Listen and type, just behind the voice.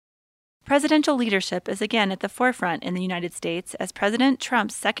Presidential leadership is again at the forefront in the United States as President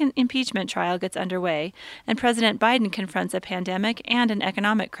Trump's second impeachment trial gets underway and President Biden confronts a pandemic and an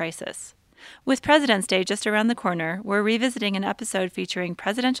economic crisis. With President's Day just around the corner, we're revisiting an episode featuring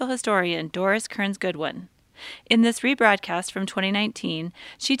presidential historian Doris Kearns Goodwin. In this rebroadcast from 2019,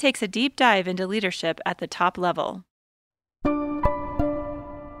 she takes a deep dive into leadership at the top level.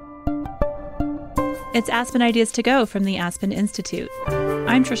 It's Aspen Ideas to Go from the Aspen Institute.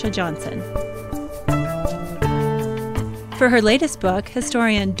 I'm Trisha Johnson. For her latest book,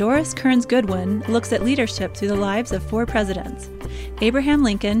 historian Doris Kearns Goodwin looks at leadership through the lives of four presidents. Abraham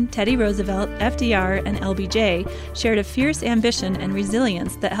Lincoln, Teddy Roosevelt, FDR, and LBJ shared a fierce ambition and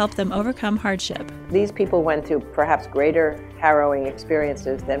resilience that helped them overcome hardship. These people went through perhaps greater harrowing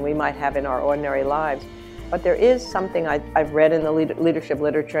experiences than we might have in our ordinary lives. But there is something I've read in the leadership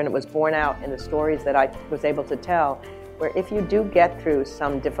literature, and it was borne out in the stories that I was able to tell, where if you do get through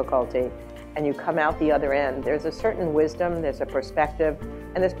some difficulty and you come out the other end, there's a certain wisdom, there's a perspective,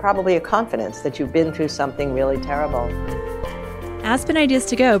 and there's probably a confidence that you've been through something really terrible. Aspen Ideas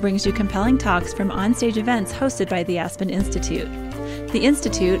to Go brings you compelling talks from onstage events hosted by the Aspen Institute. The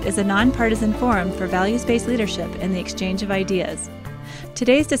Institute is a nonpartisan forum for values-based leadership and the exchange of ideas.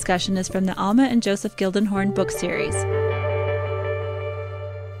 Today's discussion is from the Alma and Joseph Gildenhorn book series.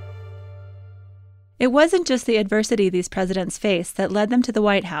 It wasn't just the adversity these presidents faced that led them to the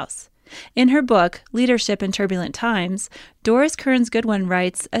White House. In her book, Leadership in Turbulent Times, Doris Kearns Goodwin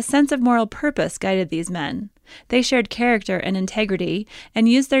writes, a sense of moral purpose guided these men. They shared character and integrity and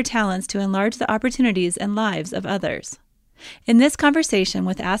used their talents to enlarge the opportunities and lives of others. In this conversation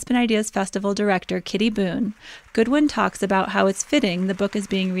with Aspen Ideas Festival director Kitty Boone, Goodwin talks about how it's fitting the book is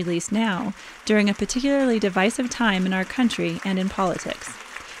being released now, during a particularly divisive time in our country and in politics.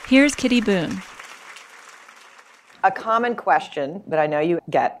 Here's Kitty Boone. A common question that I know you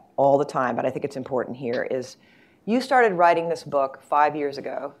get all the time, but I think it's important here, is you started writing this book 5 years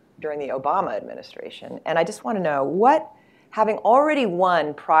ago during the Obama administration, and I just want to know what, having already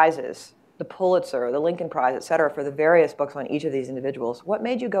won prizes, the Pulitzer, the Lincoln Prize, et cetera, for the various books on each of these individuals, what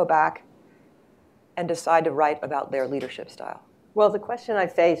made you go back and decide to write about their leadership style? Well, the question I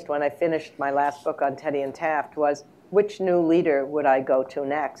faced when I finished my last book on Teddy and Taft was, which new leader would I go to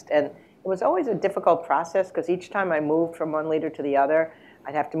next? And it was always a difficult process because each time I moved from one leader to the other,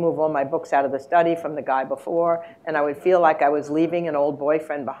 I'd have to move all my books out of the study from the guy before, and I would feel like I was leaving an old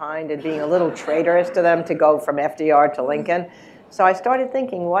boyfriend behind and being a little traitorous to them to go from FDR to Lincoln. So I started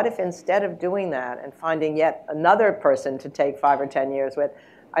thinking, what if instead of doing that and finding yet another person to take 5 or 10 years with,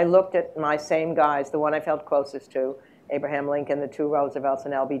 I looked at my same guys, the one I felt closest to, Abraham Lincoln, the two Roosevelts,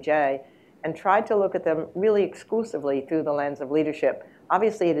 and LBJ, and tried to look at them really exclusively through the lens of leadership.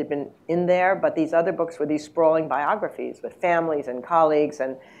 Obviously, it had been in there, but these other books were these sprawling biographies with families and colleagues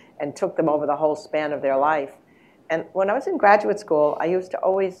and took them over the whole span of their life. And when I was in graduate school, I used to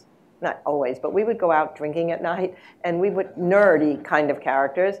always, not always, but we would go out drinking at night, and we would nerdy kind of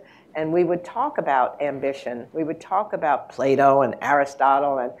characters, and we would talk about ambition. We would talk about Plato and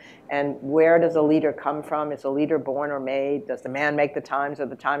Aristotle and where does a leader come from? Is a leader born or made? Does the man make the times or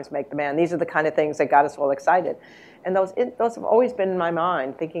the times make the man? These are the kind of things that got us all excited. And those have always been in my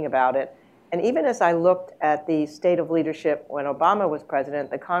mind, thinking about it. And even as I looked at the state of leadership when Obama was president,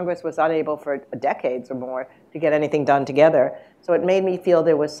 the Congress was unable for decades or more to get anything done together. So it made me feel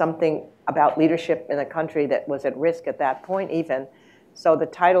there was something about leadership in a country that was at risk at that point even. So the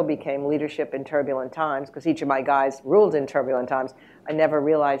title became Leadership in Turbulent Times, because each of my guys ruled in turbulent times. I never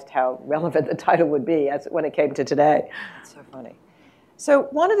realized how relevant the title would be when it came to today. That's so funny. So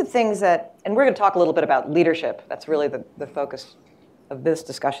one of the things that, and we're going to talk a little bit about leadership, that's really the focus of this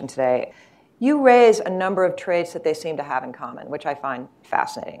discussion today. You raise a number of traits that they seem to have in common, which I find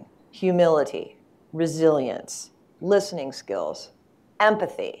fascinating. Humility, resilience, listening skills,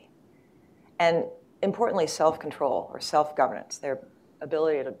 empathy, and importantly, self-control or self-governance, their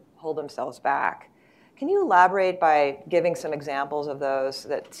ability to hold themselves back. Can you elaborate by giving some examples of those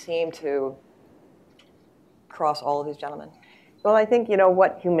that seem to cross all of these gentlemen? Well, I think,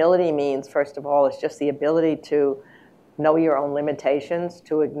 what humility means, first of all, is just the ability to know your own limitations,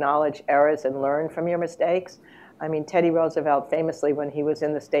 to acknowledge errors and learn from your mistakes. I mean, Teddy Roosevelt, famously, when he was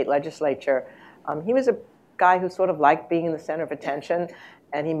in the state legislature, he was a guy who sort of liked being in the center of attention,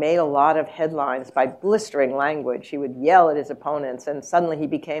 and he made a lot of headlines by blistering language. He would yell at his opponents, and suddenly he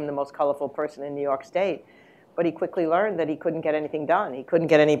became the most colorful person in New York State. But he quickly learned that he couldn't get anything done. He couldn't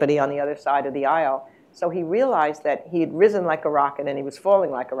get anybody on the other side of the aisle. So he realized that he had risen like a rocket and he was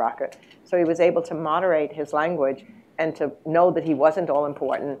falling like a rocket. So he was able to moderate his language and to know that he wasn't all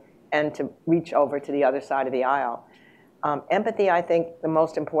important and to reach over to the other side of the aisle. Empathy, I think, the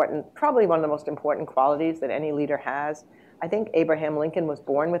most important, probably one of the most important qualities that any leader has. I think Abraham Lincoln was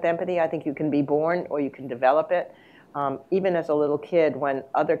born with empathy. I think you can be born or you can develop it. Even as a little kid, when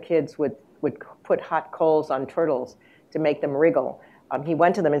other kids would put hot coals on turtles to make them wriggle, he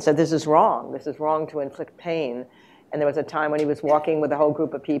went to them and said, this is wrong. This is wrong to inflict pain. And there was a time when he was walking with a whole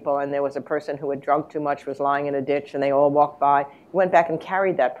group of people, and there was a person who had drunk too much, was lying in a ditch, and they all walked by. He went back and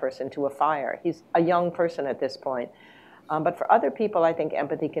carried that person to a fire. He's a young person at this point. But for other people, I think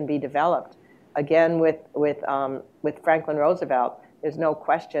empathy can be developed. Again, with Franklin Roosevelt, there's no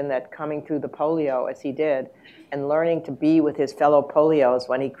question that coming through the polio as he did, and learning to be with his fellow polios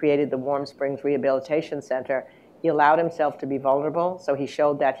when he created the Warm Springs Rehabilitation Center, he allowed himself to be vulnerable, so he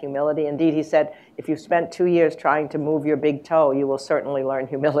showed that humility. Indeed, he said, if you spent 2 years trying to move your big toe, you will certainly learn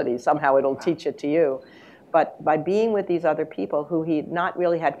humility. Somehow it'll teach it to you. But by being with these other people who he had not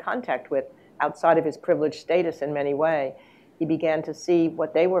really had contact with outside of his privileged status in many ways, he began to see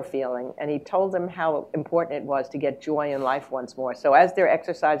what they were feeling, and he told them how important it was to get joy in life once more. So as they're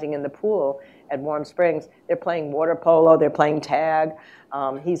exercising in the pool at Warm Springs, they're playing water polo, they're playing tag.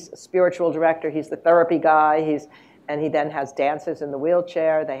 He's a spiritual director, he's the therapy guy, and he then has dancers in the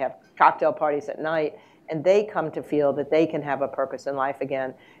wheelchair, they have cocktail parties at night, and they come to feel that they can have a purpose in life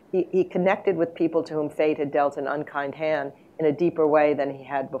again. He connected with people to whom fate had dealt an unkind hand in a deeper way than he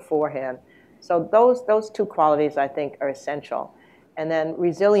had beforehand. So those two qualities, I think, are essential. And then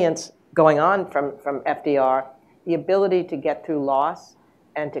resilience, going on from FDR, the ability to get through loss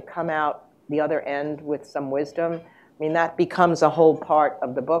and to come out the other end with some wisdom. I mean, that becomes a whole part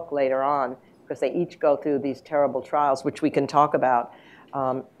of the book later on, because they each go through these terrible trials, which we can talk about.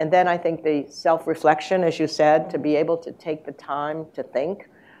 And then I think the self-reflection, as you said, to be able to take the time to think,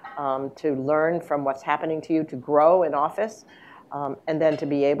 to learn from what's happening to you, to grow in office, and then to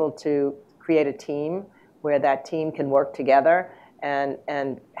be able to create a team where that team can work together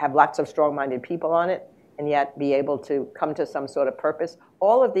and have lots of strong-minded people on it, and yet be able to come to some sort of purpose.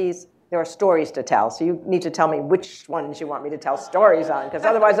 All of these, there are stories to tell, so you need to tell me which ones you want me to tell stories on, because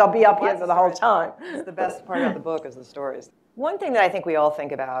otherwise I'll be up here for the whole time. It's the best part of the book is the stories. One thing that I think we all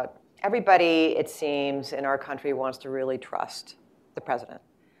think about, everybody, it seems, in our country wants to really trust the president.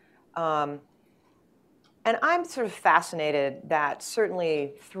 And I'm sort of fascinated that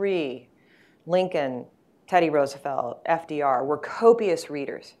certainly three, Lincoln, Teddy Roosevelt, FDR, were copious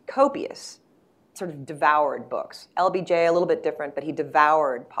readers, copious, sort of devoured books. LBJ, a little bit different, but he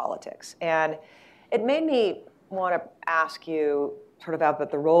devoured politics. And it made me want to ask you sort of about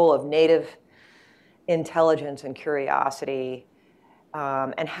the role of native intelligence and curiosity,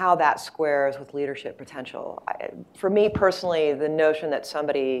 and how that squares with leadership potential. For me personally, the notion that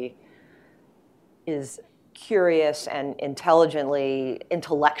somebody is curious and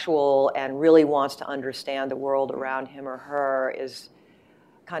intellectual and really wants to understand the world around him or her is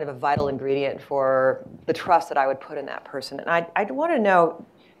kind of a vital ingredient for the trust that I would put in that person. And I'd want to know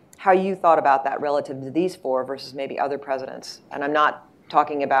how you thought about that relative to these four versus maybe other presidents. And I'm not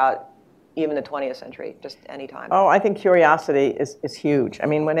talking about even the 20th century, just any time. Oh, I think curiosity is huge. I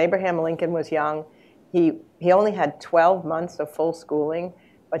mean, when Abraham Lincoln was young, he only had 12 months of full schooling,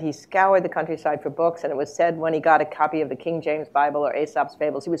 but he scoured the countryside for books, and it was said when he got a copy of the King James Bible or Aesop's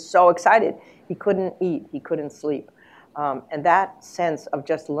Fables, he was so excited, he couldn't eat, he couldn't sleep. And that sense of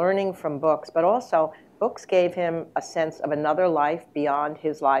just learning from books, but also books gave him a sense of another life beyond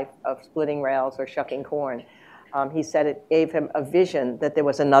his life of splitting rails or shucking corn. He said it gave him a vision that there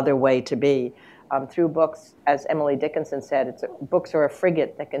was another way to be. Through books, as Emily Dickinson said, books are a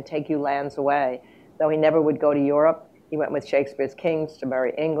frigate that can take you lands away. Though he never would go to Europe, he went with Shakespeare's Kings to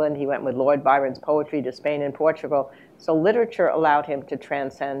Merry England. He went with Lord Byron's poetry to Spain and Portugal. So literature allowed him to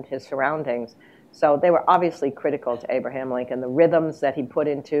transcend his surroundings. So they were obviously critical to Abraham Lincoln. The rhythms that he put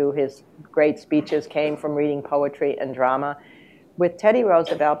into his great speeches came from reading poetry and drama. With Teddy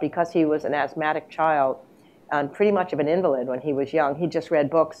Roosevelt, because he was an asthmatic child and pretty much of an invalid when he was young, he just read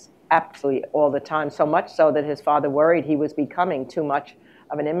books absolutely all the time, so much so that his father worried he was becoming too much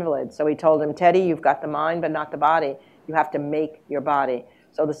of an invalid. So he told him, Teddy, you've got the mind but not the body. You have to make your body.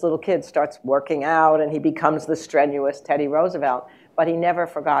 So this little kid starts working out, and he becomes the strenuous Teddy Roosevelt. But he never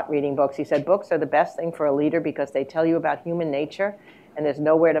forgot reading books. He said books are the best thing for a leader because they tell you about human nature, and there's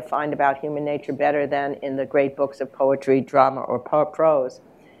nowhere to find about human nature better than in the great books of poetry, drama, or prose.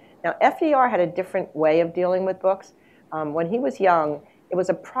 Now, FDR had a different way of dealing with books. When he was young, it was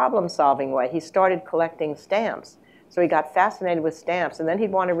a problem-solving way. He started collecting stamps. So he got fascinated with stamps, and then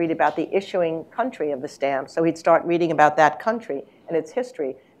he'd want to read about the issuing country of the stamp. So he'd start reading about that country and its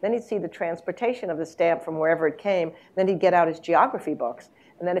history. Then he'd see the transportation of the stamp from wherever it came. Then he'd get out his geography books,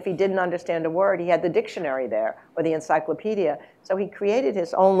 And then if he didn't understand a word, he had the dictionary there or the encyclopedia. So he created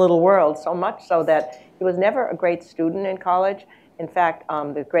his own little world, so much so that he was never a great student in college. In fact,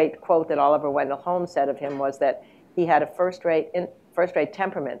 the great quote that Oliver Wendell Holmes said of him was that he had a first-rate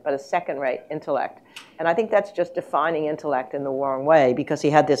temperament, but a second-rate intellect. And I think that's just defining intellect in the wrong way, because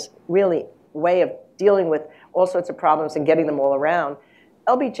he had this really way of dealing with all sorts of problems and getting them all around.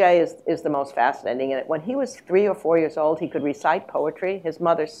 LBJ is the most fascinating. And when he was 3 or 4 years old, he could recite poetry. His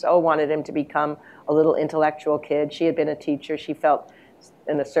mother so wanted him to become a little intellectual kid. She had been a teacher. She felt,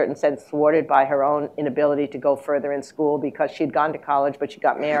 in a certain sense, thwarted by her own inability to go further in school because she'd gone to college, but she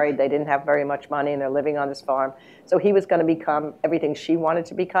got married. They didn't have very much money, and they're living on this farm. So he was going to become everything she wanted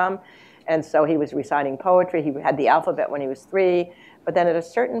to become. And so he was reciting poetry. He had the alphabet when he was 3. But then at a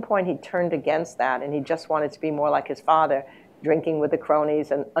certain point, he turned against that, and he just wanted to be more like his father, drinking with the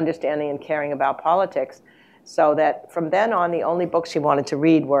cronies and understanding and caring about politics. So that from then on, the only books he wanted to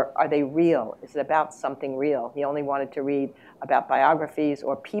read were, are they real? Is it about something real? He only wanted to read about biographies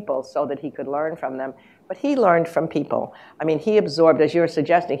or people so that he could learn from them. But he learned from people. I mean, he absorbed, as you were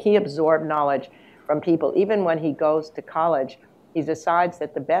suggesting, he absorbed knowledge from people. Even when he goes to college, he decides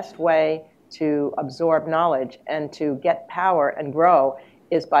that the best way to absorb knowledge and to get power and grow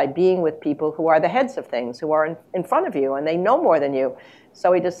is by being with people who are the heads of things, who are in front of you, and they know more than you.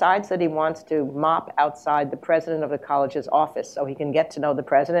 So he decides that he wants to mop outside the president of the college's office so he can get to know the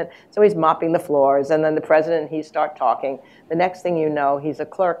president. So he's mopping the floors, and then the president and he start talking. The next thing you know, he's a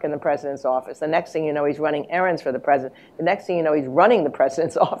clerk in the president's office. The next thing you know, he's running errands for the president. The next thing you know, he's running the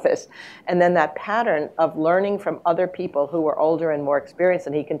president's office. And then that pattern of learning from other people who were older and more experienced,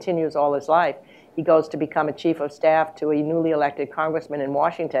 and he continues all his life. He goes to become a chief of staff to a newly elected congressman in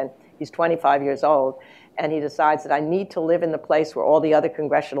Washington. He's 25 years old. And he decides that I need to live in the place where all the other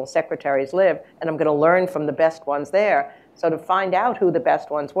congressional secretaries live, and I'm going to learn from the best ones there. So to find out who the best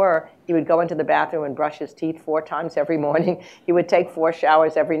ones were, he would go into the bathroom and brush his teeth 4 times every morning. He would take 4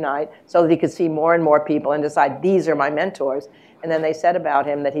 showers every night so that he could see more and more people and decide, these are my mentors. And then they said about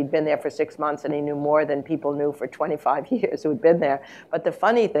him that he'd been there for 6 months and he knew more than people knew for 25 years who had been there. But the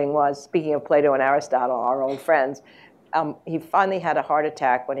funny thing was, speaking of Plato and Aristotle, our old friends, he finally had a heart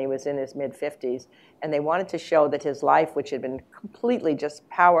attack when he was in his mid-50s. And they wanted to show that his life, which had been completely just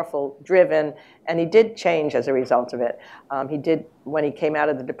powerful, driven, and he did change as a result of it. He did, when he came out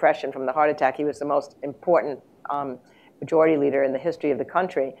of the Depression from the heart attack, he was the most important majority leader in the history of the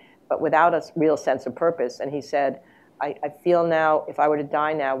country, but without a real sense of purpose. And he said, I feel now, if I were to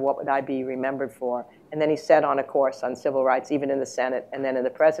die now, what would I be remembered for? And then he set on a course on civil rights, even in the Senate and then in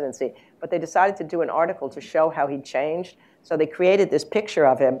the presidency. But they decided to do an article to show how he changed. So they created this picture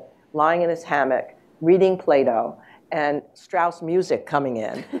of him lying in his hammock, reading Plato, and Strauss music coming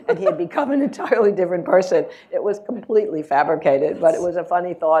in. And he had become an entirely different person. It was completely fabricated, but it was a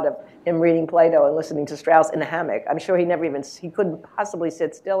funny thought of him reading Plato and listening to Strauss in a hammock. I'm sure he couldn't possibly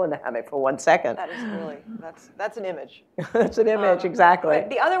sit still in the hammock for 1 second. That is really, that's an image. That's an image, exactly.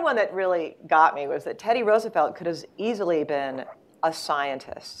 The other one that really got me was that Teddy Roosevelt could have easily been a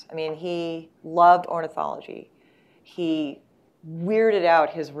scientist. I mean, he loved ornithology. He weirded out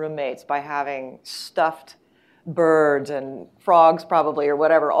his roommates by having stuffed birds and frogs probably or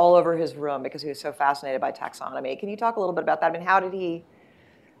whatever all over his room because he was so fascinated by taxonomy. Can you talk a little bit about that? I mean, how did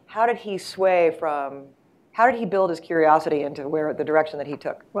he build his curiosity into the direction that he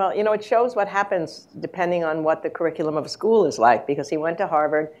took? Well, it shows what happens depending on what the curriculum of a school is like, because he went to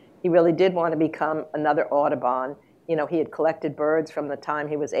Harvard. He really did want to become another Audubon. He had collected birds from the time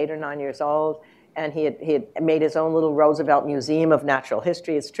he was 8 or 9 years old, and he had made his own little Roosevelt Museum of Natural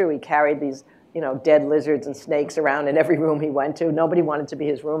History. It's true, he carried these dead lizards and snakes around in every room he went to. Nobody wanted to be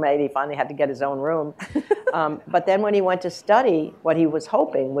his roommate. He finally had to get his own room. But then when he went to study, what he was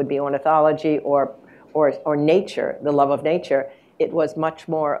hoping would be ornithology or nature, the love of nature, it was much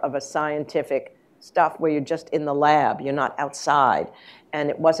more of a scientific stuff where you're just in the lab, you're not outside. And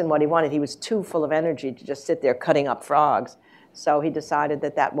it wasn't what he wanted. He was too full of energy to just sit there cutting up frogs. So he decided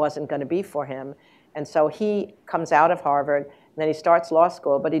that wasn't going to be for him. And so he comes out of Harvard, and then he starts law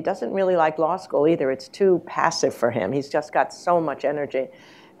school, but he doesn't really like law school either. It's too passive for him. He's just got so much energy.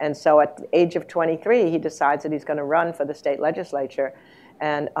 And so at the age of 23, he decides that he's going to run for the state legislature.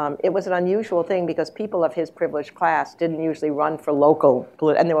 And it was an unusual thing because people of his privileged class didn't usually run for local,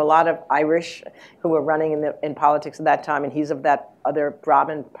 and there were a lot of Irish who were running in politics at that time, and he's of that other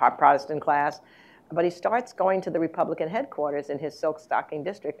Brahmin Protestant class. But he starts going to the Republican headquarters in his silk stocking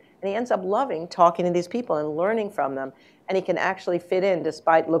district, and he ends up loving talking to these people and learning from them. And he can actually fit in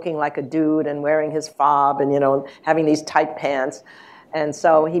despite looking like a dude and wearing his fob and, having these tight pants. And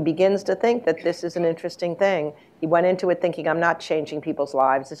so he begins to think that this is an interesting thing. He went into it thinking, I'm not changing people's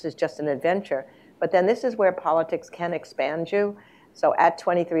lives. This is just an adventure. But then this is where politics can expand you. So at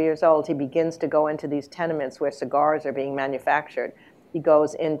 23 years old, he begins to go into these tenements where cigars are being manufactured. He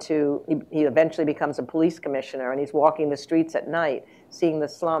eventually becomes a police commissioner, and he's walking the streets at night, seeing the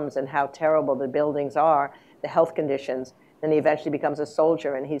slums and how terrible the buildings are, the health conditions. Then he eventually becomes a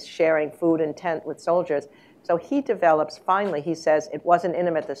soldier, and he's sharing food and tent with soldiers. So he develops, finally, he says, it wasn't in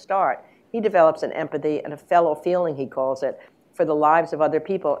him at the start. He develops an empathy and a fellow feeling, he calls it, for the lives of other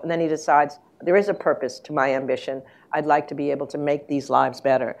people. And then he decides, there is a purpose to my ambition. I'd like to be able to make these lives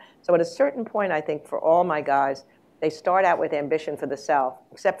better. So at a certain point, I think, for all my guys, they start out with ambition for the self,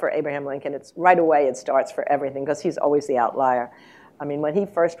 except for Abraham Lincoln. It's right away it starts for everything, because he's always the outlier. I mean, when he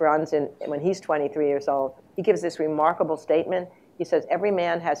first runs, when he's 23 years old, he gives this remarkable statement. He says, every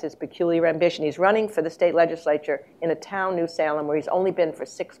man has his peculiar ambition. He's running for the state legislature in a town, New Salem, where he's only been for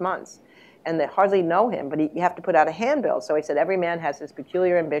 6 months. And they hardly know him, but you have to put out a handbill. So he said, every man has his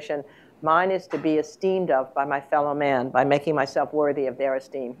peculiar ambition. Mine is to be esteemed of by my fellow man, by making myself worthy of their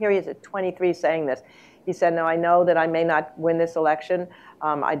esteem. Here he is at 23 saying this. He said, now I know that I may not win this election.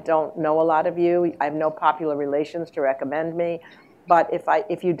 I don't know a lot of you. I have no popular relations to recommend me. But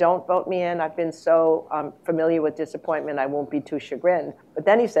if you don't vote me in, I've been so familiar with disappointment, I won't be too chagrined. But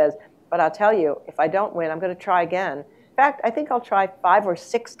then he says, but I'll tell you, if I don't win, I'm going to try again. In fact, I think I'll try 5 or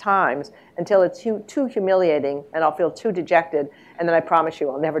 6 times until it's too humiliating and I'll feel too dejected. And then I promise you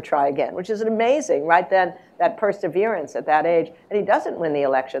I'll never try again, which is amazing, right? Then that perseverance at that age. And he doesn't win the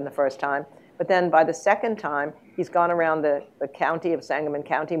election the first time. But then by the second time, he's gone around the county of Sangamon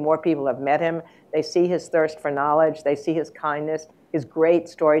County. More people have met him. They see his thirst for knowledge. They see his kindness, his great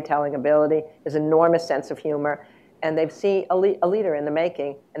storytelling ability, his enormous sense of humor. And they see a leader in the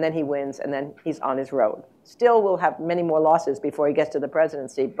making. And then he wins, and then he's on his road. Still will have many more losses before he gets to the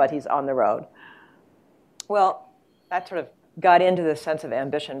presidency, but he's on the road. Well, that sort of got into the sense of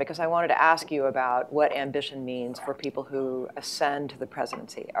ambition, because I wanted to ask you about what ambition means for people who ascend to the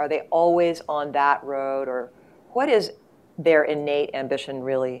presidency. Are they always on that road, or what is their innate ambition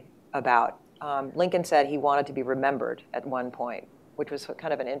really about? Lincoln said he wanted to be remembered at one point, which was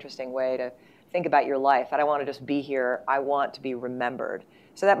kind of an interesting way to think about your life. I don't want to just be here, I want to be remembered.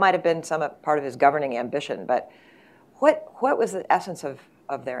 So that might have been some part of his governing ambition, but what was the essence of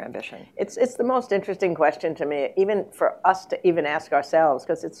their ambition? It's the most interesting question to me, even for us to even ask ourselves,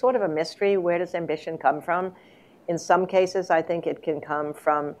 because it's sort of a mystery. Where does ambition come from? In some cases, I think it can come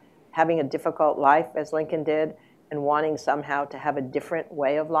from having a difficult life, as Lincoln did, and wanting somehow to have a different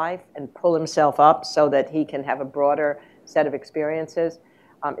way of life and pull himself up so that he can have a broader set of experiences,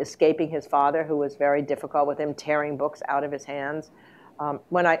 escaping his father, who was very difficult with him, tearing books out of his hands.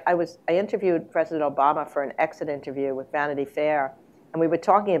 When I interviewed President Obama for an exit interview with Vanity Fair, and we were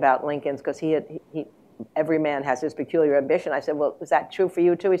talking about Lincoln's, because every man has his peculiar ambition. I said, well, is that true for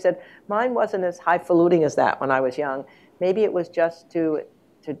you too? He said, mine wasn't as highfalutin as that when I was young. Maybe it was just to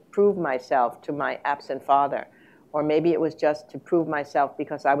prove myself to my absent father. Or maybe it was just to prove myself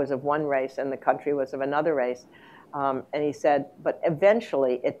because I was of one race and the country was of another race. And he said, but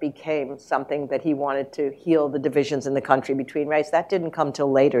eventually it became something that he wanted to heal the divisions in the country between race. That didn't come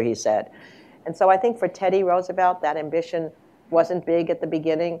till later, he said. And so I think for Teddy Roosevelt, that ambition wasn't big at the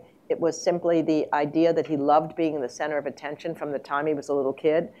beginning. It was simply the idea that he loved being in the center of attention from the time he was a little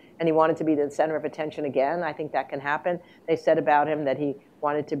kid, and he wanted to be the center of attention again. I think that can happen. They said about him that he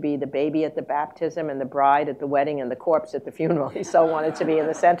wanted to be the baby at the baptism and the bride at the wedding and the corpse at the funeral. He so wanted to be in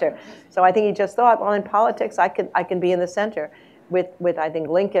the center. So I think he just thought, well, in politics, I can be in the center. With I think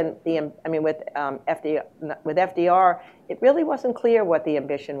Lincoln, with FDR, it really wasn't clear what the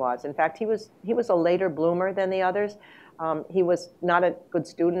ambition was. In fact, he was a later bloomer than the others. He was not a good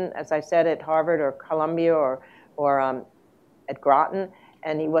student, as I said, at Harvard or Columbia or at Groton,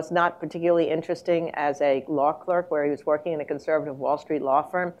 and he was not particularly interesting as a law clerk, where he was working in a conservative Wall Street law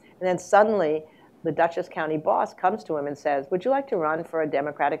firm. And then suddenly, the Dutchess County boss comes to him and says, would you like to run for a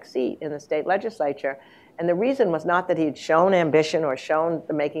Democratic seat in the state legislature? And the reason was not that he had shown ambition or shown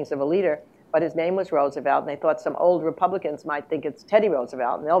the makings of a leader, but his name was Roosevelt, and they thought some old Republicans might think it's Teddy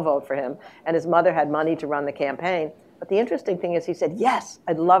Roosevelt, and they'll vote for him. And his mother had money to run the campaign. But the interesting thing is he said, yes,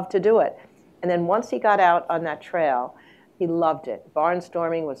 I'd love to do it. And then once he got out on that trail, he loved it.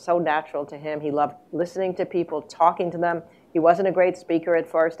 Barnstorming was so natural to him. He loved listening to people, talking to them. He wasn't a great speaker at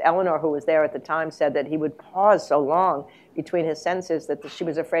first. Eleanor, who was there at the time, said that he would pause so long between his sentences that she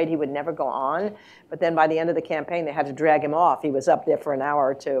was afraid he would never go on. But then by the end of the campaign, they had to drag him off. He was up there for an hour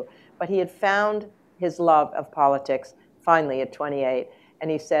or two. But he had found his love of politics finally at 28. And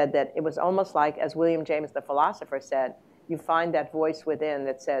he said that it was almost like, as William James the philosopher said, you find that voice within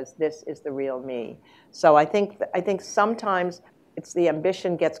that says, this is the real me. So I think sometimes it's the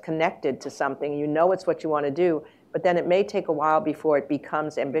ambition gets connected to something. You know it's what you want to do, but then it may take a while before it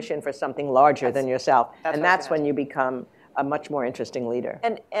becomes ambition for something larger than yourself. And that's when you become a much more interesting leader.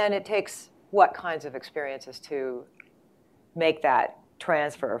 And it takes what kinds of experiences to make that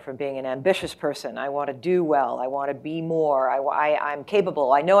transfer from being an ambitious person? I want to do well. I want to be more. I'm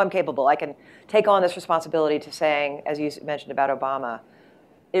capable. I know I'm capable. I can take on this responsibility, to saying, as you mentioned about Obama,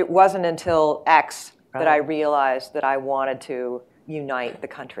 it wasn't until X that I realized that I wanted to unite the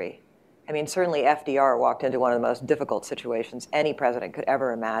country. I mean, certainly FDR walked into one of the most difficult situations any president could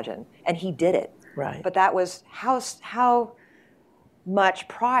ever imagine, and he did it. Right. But that was how much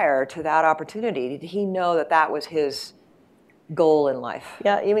prior to that opportunity did he know that that was his goal in life?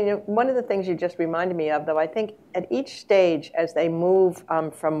 Yeah, I mean, one of the things you just reminded me of, though, I think at each stage as they move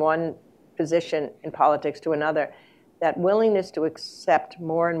from one position in politics to another, that willingness to accept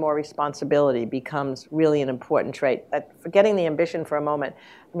more and more responsibility becomes really an important trait. Forgetting the ambition for a moment,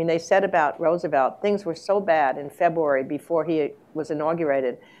 I mean, they said about Roosevelt, things were so bad in February before he was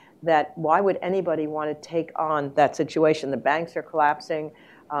inaugurated that why would anybody want to take on that situation? The banks are collapsing,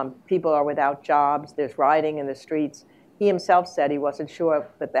 people are without jobs, there's rioting in the streets. He himself said he wasn't sure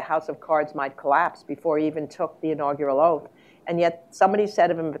that the House of Cards might collapse before he even took the inaugural oath. And yet somebody said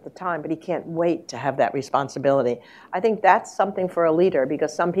of him at the time, but he can't wait to have that responsibility. I think that's something for a leader,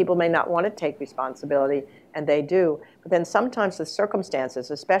 because some people may not want to take responsibility, and they do. But then sometimes the circumstances,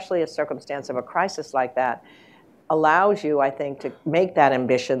 especially a circumstance of a crisis like that, allows you, I think, to make that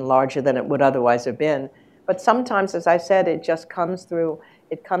ambition larger than it would otherwise have been. But sometimes, as I said, it just comes through,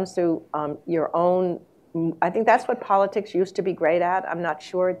 your own. I think that's what politics used to be great at. I'm not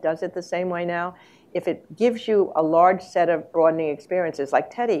sure it does it the same way now. If it gives you a large set of broadening experiences, like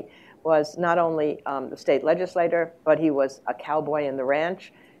Teddy was not only the state legislator, but he was a cowboy in the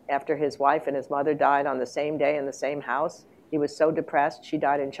ranch after his wife and his mother died on the same day in the same house. He was so depressed. She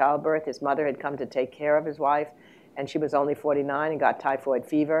died in childbirth. His mother had come to take care of his wife, and she was only 49 and got typhoid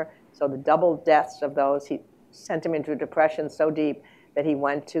fever. So the double deaths of those, he sent him into a depression so deep that he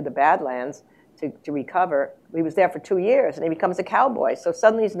went to the Badlands to recover. He was there for 2 years, and he becomes a cowboy. So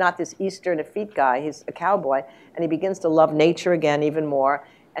suddenly he's not this Eastern effete guy. He's a cowboy, and he begins to love nature again even more,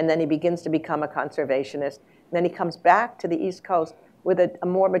 and then he begins to become a conservationist. And then he comes back to the East Coast with a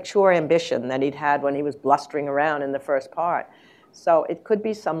more mature ambition than he'd had when he was blustering around in the first part. So it could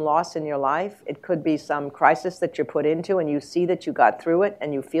be some loss in your life. It could be some crisis that you're put into, and you see that you got through it,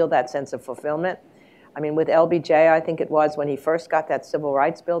 and you feel that sense of fulfillment. I mean, with LBJ, I think it was when he first got that civil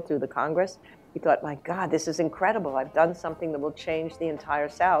rights bill through the Congress, he thought, my God, this is incredible. I've done something that will change the entire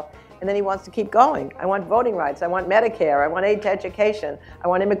South. And then he wants to keep going. I want voting rights. I want Medicare. I want aid to education. I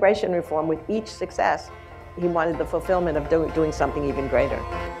want immigration reform. With each success, he wanted the fulfillment of doing something even greater.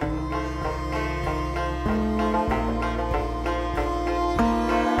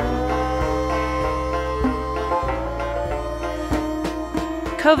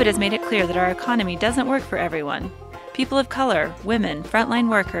 COVID has made it clear that our economy doesn't work for everyone. People of color, women, frontline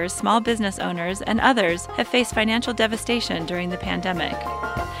workers, small business owners, and others have faced financial devastation during the pandemic.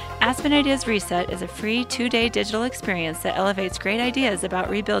 Aspen Ideas Reset is a free 2-day digital experience that elevates great ideas about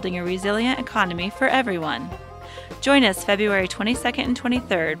rebuilding a resilient economy for everyone. Join us February 22nd and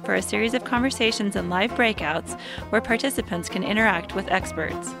 23rd for a series of conversations and live breakouts where participants can interact with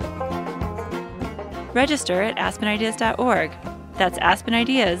experts. Register at aspenideas.org. That's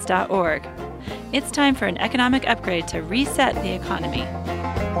aspenideas.org. It's time for an economic upgrade to reset the economy.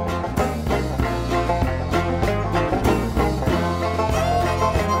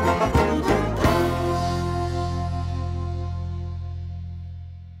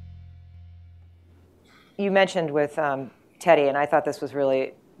 You mentioned with Teddy, and I thought this was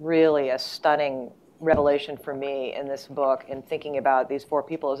really, really a stunning revelation for me in this book in thinking about these 4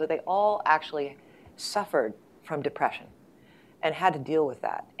 people, is that they all actually suffered from depression and had to deal with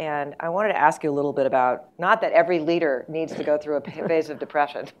that. And I wanted to ask you a little bit about, not that every leader needs to go through a phase of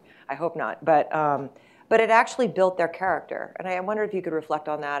depression, I hope not, but it actually built their character. And I wonder if you could reflect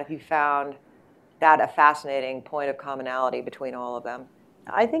on that, if you found that a fascinating point of commonality between all of them.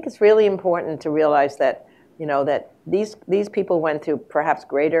 I think it's really important to realize that, that these people went through perhaps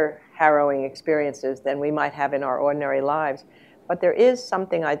greater harrowing experiences than we might have in our ordinary lives. But there is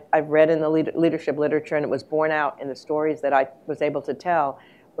something I've read in the leadership literature, and it was borne out in the stories that I was able to tell,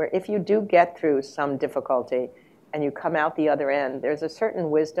 where if you do get through some difficulty and you come out the other end, there's a certain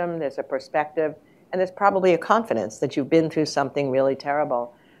wisdom, there's a perspective, and there's probably a confidence that you've been through something really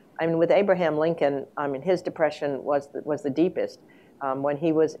terrible. I mean, with Abraham Lincoln, his depression was the deepest. When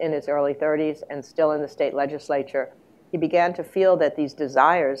he was in his early 30s and still in the state legislature, he began to feel that these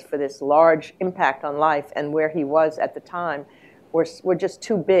desires for this large impact on life and where he was at the time were just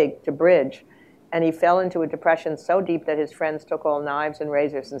too big to bridge. And he fell into a depression so deep that his friends took all knives and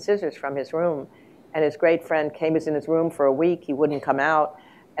razors and scissors from his room. And his great friend came in his room for a week. He wouldn't come out.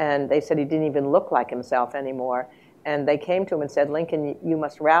 And they said he didn't even look like himself anymore. And they came to him and said, Lincoln, you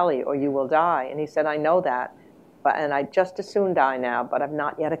must rally or you will die. And he said, I know that. And I'd just as soon die now, but I've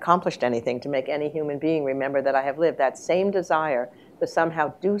not yet accomplished anything to make any human being remember that I have lived. That same desire to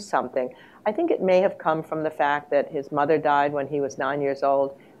somehow do something, I think it may have come from the fact that his mother died when he was 9 years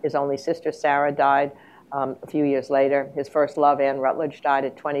old. His only sister, Sarah, died a few years later. His first love, Anne Rutledge, died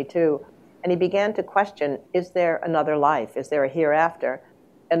at 22. And he began to question, is there another life? Is there a hereafter?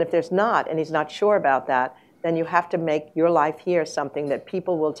 And if there's not, and he's not sure about that, then you have to make your life here something that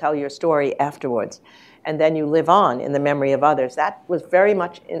people will tell your story afterwards. And then you live on in the memory of others. That was very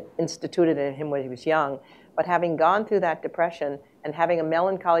much instituted in him when he was young. But having gone through that depression and having a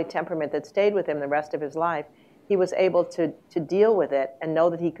melancholy temperament that stayed with him the rest of his life, he was able to deal with it and know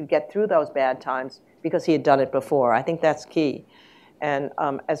that he could get through those bad times because he had done it before. I think that's key. And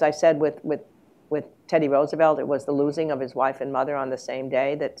as I said with Teddy Roosevelt, it was the losing of his wife and mother on the same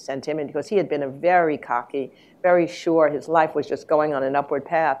day that sent him in, because he had been a very cocky, very sure his life was just going on an upward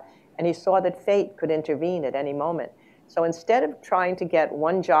path. And he saw that fate could intervene at any moment. So instead of trying to get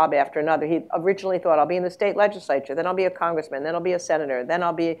one job after another, he originally thought, I'll be in the state legislature, then I'll be a congressman, then I'll be a senator, then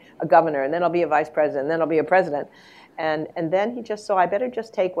I'll be a governor, and then I'll be a vice president, and then I'll be a president. And then he just saw, I better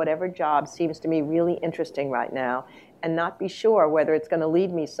just take whatever job seems to me really interesting right now and not be sure whether it's going to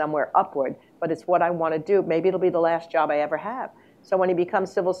lead me somewhere upward, but it's what I want to do. Maybe it'll be the last job I ever have. So when he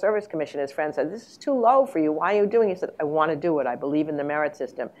becomes civil service commissioner, his friend said, this is too low for you. Why are you doing it? He said, I want to do it. I believe in the merit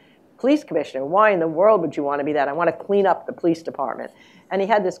system. Police commissioner, why in the world would you want to be that? I want to clean up the police department. And he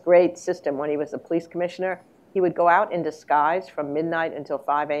had this great system when he was a police commissioner. He would go out in disguise from midnight until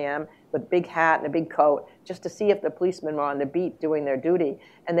 5 a.m. with a big hat and a big coat just to see if the policemen were on the beat doing their duty.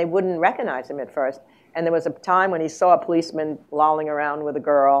 And they wouldn't recognize him at first. And there was a time when he saw a policeman lolling around with a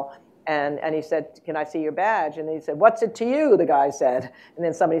girl, and he said, can I see your badge? And he said, what's it to you, the guy said. And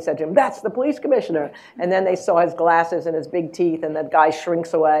then somebody said to him, that's the police commissioner. And then they saw his glasses and his big teeth, and that guy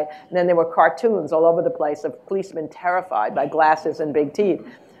shrinks away. And then there were cartoons all over the place of policemen terrified by glasses and big teeth.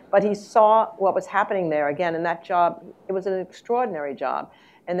 But he saw what was happening there again, and that job, it was an extraordinary job.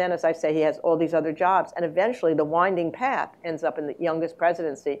 And then, as I say, he has all these other jobs. And eventually, the winding path ends up in the youngest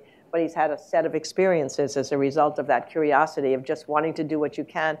presidency. But he's had a set of experiences as a result of that curiosity of just wanting to do what you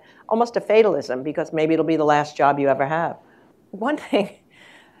can, almost a fatalism, because maybe it'll be the last job you ever have. One thing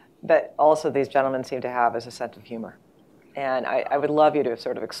that also these gentlemen seem to have is a sense of humor. And I would love you to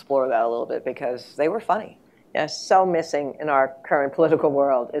sort of explore that a little bit, because they were funny. Yes, so missing in our current political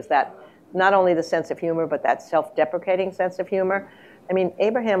world is that not only the sense of humor, but that self-deprecating sense of humor. I mean,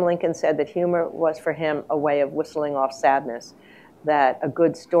 Abraham Lincoln said that humor was for him a way of whistling off sadness, that a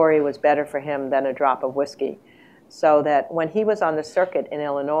good story was better for him than a drop of whiskey. So that when he was on the circuit in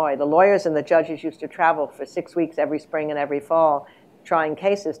Illinois, the lawyers and the judges used to travel for 6 weeks every spring and every fall, trying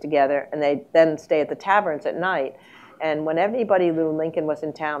cases together, and they'd then stay at the taverns at night. And when anybody knew Lincoln was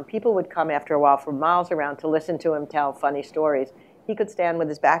in town, people would come after a while from miles around to listen to him tell funny stories. He could stand with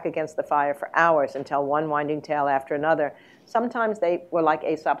his back against the fire for hours and tell one winding tale after another. Sometimes they were like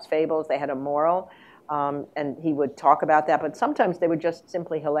Aesop's fables. They had a moral. And he would talk about that, but sometimes they were just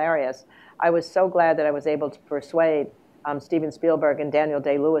simply hilarious. I was so glad that I was able to persuade Steven Spielberg and Daniel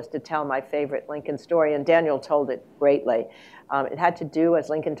Day-Lewis to tell my favorite Lincoln story, and Daniel told it greatly. It had to do, as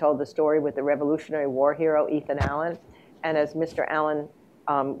Lincoln told the story, with the Revolutionary War hero Ethan Allen. And as Mr. Allen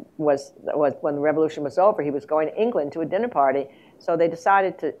was when the Revolution was over, he was going to England to a dinner party. So they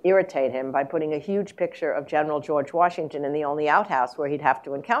decided to irritate him by putting a huge picture of General George Washington in the only outhouse where he'd have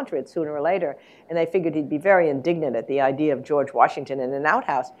to encounter it sooner or later. And they figured he'd be very indignant at the idea of George Washington in an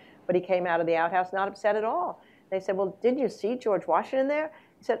outhouse. But he came out of the outhouse not upset at all. They said, well, didn't you see George Washington there?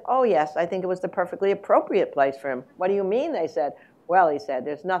 He said, oh, yes, I think it was the perfectly appropriate place for him. What do you mean? They said. Well, he said,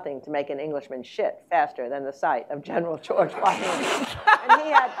 there's nothing to make an Englishman shit faster than the sight of General George Washington. And he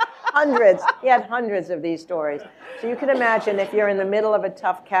had hundreds of these stories. So you can imagine if you're in the middle of a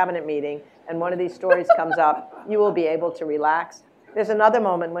tough cabinet meeting and one of these stories comes up, you will be able to relax. There's another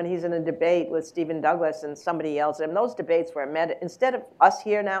moment when he's in a debate with Stephen Douglas and somebody yells at him. Those debates were instead of us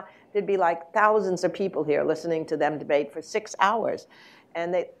here now, there'd be like thousands of people here listening to them debate for 6 hours.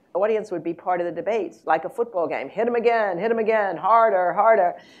 And the audience would be part of the debates, like a football game. Hit him again, harder,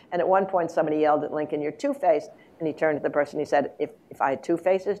 harder. And at one point, somebody yelled at Lincoln, you're two-faced. And he turned to the person, he said, if I had two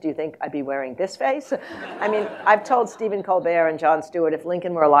faces, do you think I'd be wearing this face? I mean, I've told Stephen Colbert and Jon Stewart, if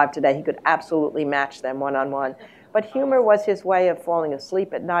Lincoln were alive today, he could absolutely match them one-on-one. But humor was his way of falling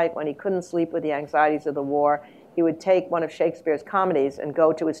asleep at night when he couldn't sleep with the anxieties of the war. He would take one of Shakespeare's comedies and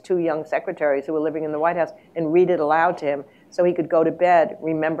go to his 2 young secretaries who were living in the White House and read it aloud to him so he could go to bed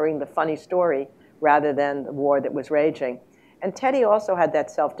remembering the funny story rather than the war that was raging. And Teddy also had that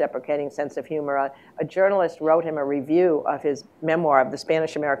self-deprecating sense of humor. A journalist wrote him a review of his memoir of the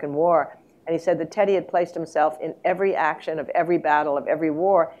Spanish-American War, and he said that Teddy had placed himself in every action of every battle of every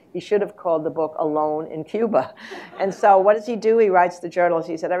war. He should have called the book Alone in Cuba. And so what does he do? He writes to the journalist.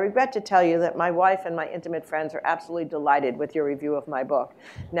 He said, I regret to tell you that my wife and my intimate friends are absolutely delighted with your review of my book.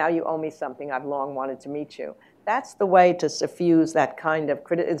 Now you owe me something. I've long wanted to meet you. That's the way to suffuse that kind of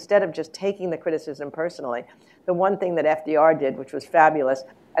criticism, instead of just taking the criticism personally. The one thing that FDR did, which was fabulous,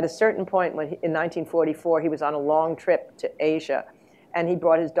 at a certain point in 1944, he was on a long trip to Asia, and he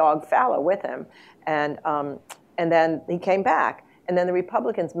brought his dog Fowler with him, and then he came back. And then the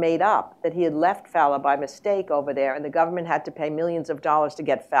Republicans made up that he had left Fowler by mistake over there, and the government had to pay millions of dollars to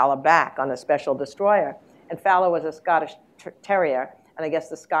get Fowler back on a special destroyer. And Fowler was a Scottish terrier, and I guess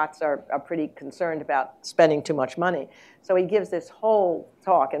the Scots are pretty concerned about spending too much money. So he gives this whole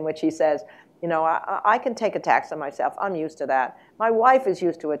talk in which he says, you know, I can take attacks on myself. I'm used to that. My wife is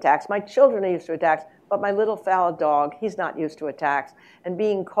used to attacks. My children are used to attacks. But my little Fowler dog, he's not used to attacks. And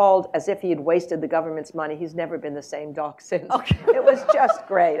being called as if he had wasted the government's money, he's never been the same dog since. Okay. It was just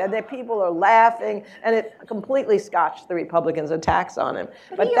great. And the people are laughing, and it completely scotched the Republicans' attacks on him.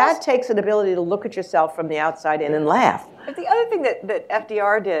 But that takes an ability to look at yourself from the outside in and laugh. But the other thing that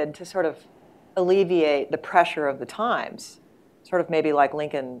FDR did to sort of alleviate the pressure of the times, sort of maybe like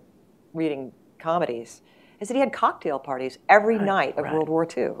Lincoln reading comedies, is that he had cocktail parties every night of World War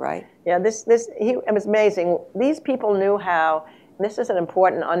II, right? Yeah, it was amazing. These people knew how, and this is an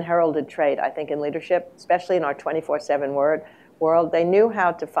important unheralded trait, I think, in leadership, especially in our 24/7 world. They knew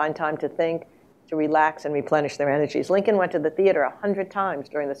how to find time to think, to relax, and replenish their energies. Lincoln went to the theater 100 times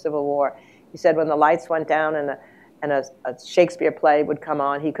during the Civil War. He said when the lights went down and a Shakespeare play would come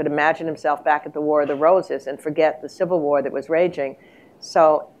on, he could imagine himself back at the War of the Roses and forget the Civil War that was raging.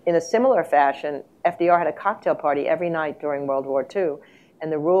 So in a similar fashion, FDR had a cocktail party every night during World War II.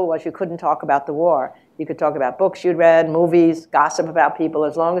 And the rule was you couldn't talk about the war. You could talk about books you'd read, movies, gossip about people,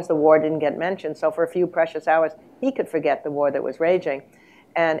 as long as the war didn't get mentioned. So for a few precious hours, he could forget the war that was raging.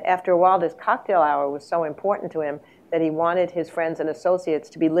 And after a while, this cocktail hour was so important to him that he wanted his friends and associates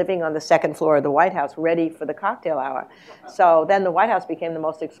to be living on the second floor of the White House, ready for the cocktail hour. So then the White House became the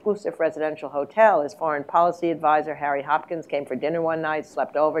most exclusive residential hotel. His foreign policy advisor, Harry Hopkins, came for dinner one night,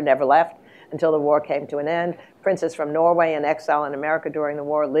 slept over, never left until the war came to an end. Princes from Norway in exile in America during the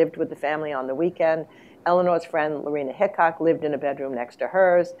war lived with the family on the weekend. Eleanor's friend, Lorena Hickok, lived in a bedroom next to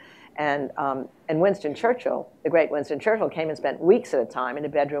hers. And Winston Churchill, the great Winston Churchill, came and spent weeks at a time in a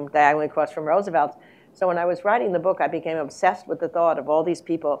bedroom diagonally across from Roosevelt's. So when I was writing the book, I became obsessed with the thought of all these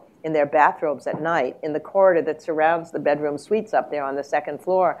people in their bathrobes at night in the corridor that surrounds the bedroom suites up there on the second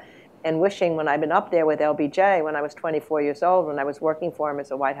floor, and wishing when I'd been up there with LBJ when I was 24 years old, when I was working for him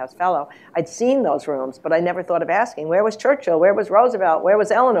as a White House fellow, I'd seen those rooms, but I never thought of asking, where was Churchill? Where was Roosevelt? Where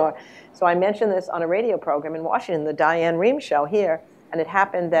was Eleanor? So I mentioned this on a radio program in Washington, the Diane Rehm show here, and it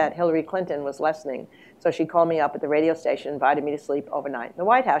happened that Hillary Clinton was listening. So she called me up at the radio station, invited me to sleep overnight in the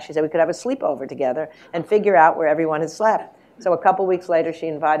White House. She said we could have a sleepover together and figure out where everyone had slept. So a couple weeks later, she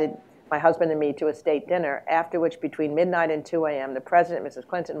invited my husband and me to a state dinner, after which between midnight and 2 a.m., the president, Mrs.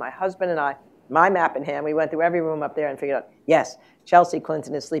 Clinton, my husband and I, my map in hand, we went through every room up there and figured out, yes, Chelsea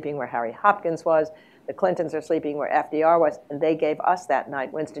Clinton is sleeping where Harry Hopkins was, the Clintons are sleeping where FDR was, and they gave us that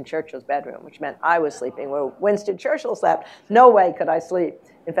night Winston Churchill's bedroom, which meant I was sleeping where Winston Churchill slept. No way could I sleep.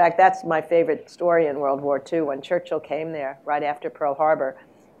 In fact, that's my favorite story in World War II. When Churchill came there right after Pearl Harbor,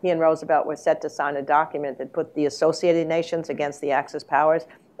 he and Roosevelt were set to sign a document that put the Associated Nations against the Axis powers,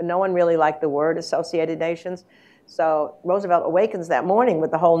 but no one really liked the word Associated Nations. So Roosevelt awakens that morning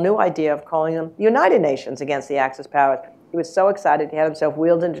with the whole new idea of calling them the United Nations against the Axis powers. He was so excited he had himself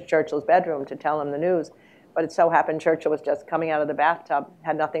wheeled into Churchill's bedroom to tell him the news. But it so happened Churchill was just coming out of the bathtub,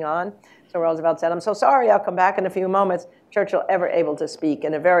 had nothing on. So Roosevelt said, I'm so sorry, I'll come back in a few moments. Churchill, ever able to speak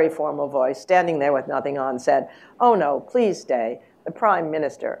in a very formal voice, standing there with nothing on, said, oh no, please stay. The Prime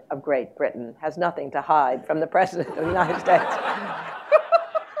Minister of Great Britain has nothing to hide from the President of the United States.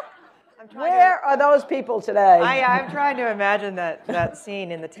 Where are those people today? I'm trying to imagine that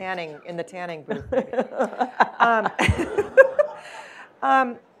scene in the tanning booth.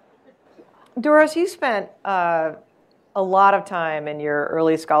 Doris, you spent a lot of time in your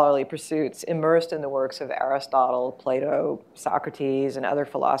early scholarly pursuits immersed in the works of Aristotle, Plato, Socrates, and other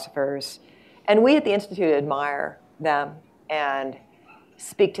philosophers. And we at the Institute admire them and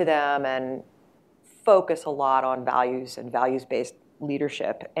speak to them and focus a lot on values and values-based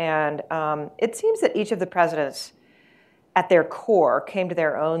leadership. And it seems that each of the presidents, at their core, came to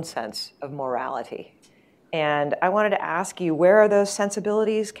their own sense of morality. And I wanted to ask you where those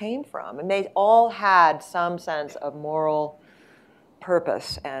sensibilities came from. And they all had some sense of moral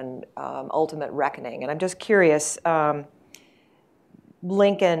purpose and ultimate reckoning. And I'm just curious,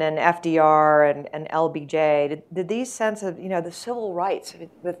 Lincoln and FDR and LBJ, did these sense of, the civil rights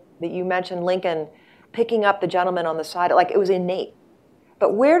that you mentioned, Lincoln picking up the gentleman on the side, like it was innate.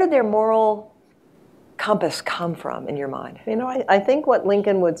 But where did their moral compass come from in your mind? I think what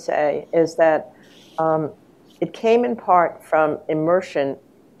Lincoln would say is that it came in part from immersion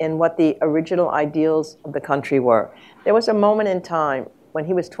in what the original ideals of the country were. There was a moment in time when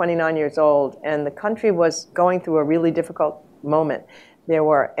he was 29 years old, and the country was going through a really difficult moment. There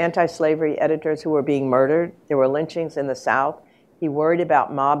were anti-slavery editors who were being murdered. There were lynchings in the South. He worried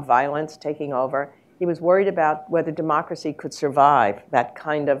about mob violence taking over. He was worried about whether democracy could survive that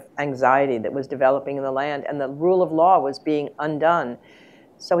kind of anxiety that was developing in the land, and the rule of law was being undone.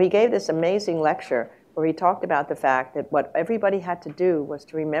 So he gave this amazing lecture where he talked about the fact that what everybody had to do was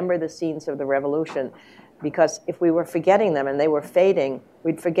to remember the scenes of the revolution, because if we were forgetting them and they were fading,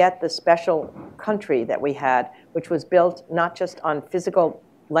 we'd forget the special country that we had, which was built not just on physical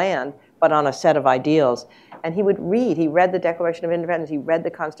land, but on a set of ideals. And he read the Declaration of Independence, he read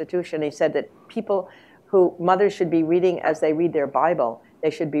the Constitution, he said that mothers should be reading as they read their Bible, they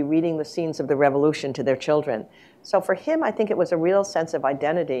should be reading the scenes of the revolution to their children. So for him, I think it was a real sense of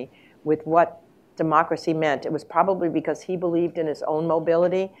identity with what democracy meant. It was probably because he believed in his own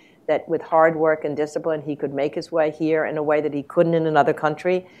mobility, that with hard work and discipline, he could make his way here in a way that he couldn't in another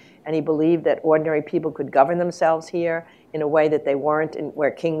country. And he believed that ordinary people could govern themselves here in a way that they weren't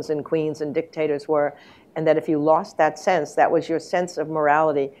where kings and queens and dictators were. And that if you lost that sense, that was your sense of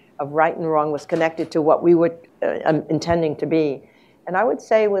morality, of right and wrong, was connected to what we were intending to be. And I would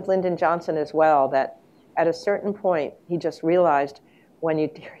say with Lyndon Johnson as well, that at a certain point, he just realized when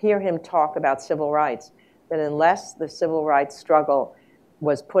you hear him talk about civil rights, that unless the civil rights struggle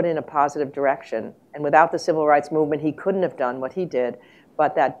was put in a positive direction, and without the civil rights movement, he couldn't have done what he did,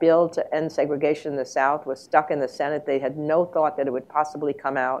 but that bill to end segregation in the South was stuck in the Senate. They had no thought that it would possibly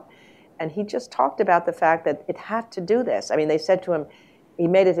come out. And he just talked about the fact that it had to do this. I mean, they said to him, he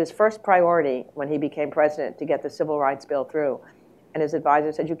made it his first priority when he became president to get the civil rights bill through. And his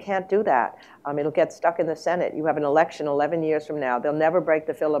advisor said, you can't do that. It'll get stuck in the Senate. You have an election 11 years from now. They'll never break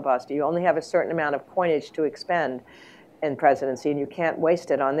the filibuster. You only have a certain amount of coinage to expend in presidency, and you can't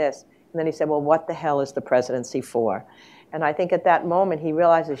waste it on this. And then he said, well, what the hell is the presidency for? And I think at that moment he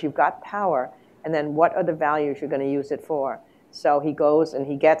realizes you've got power, and then what are the values you're going to use it for? So he goes and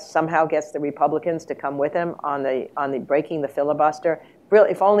he somehow gets the Republicans to come with him on the breaking the filibuster.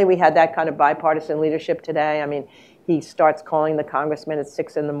 If only we had that kind of bipartisan leadership today. I mean, he starts calling the congressmen at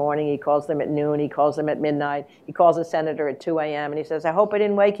 6 in the morning. He calls them at noon. He calls them at midnight. He calls a senator at 2 a.m. and he says, I hope I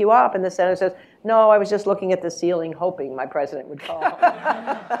didn't wake you up. And the senator says, no, I was just looking at the ceiling hoping my president would call.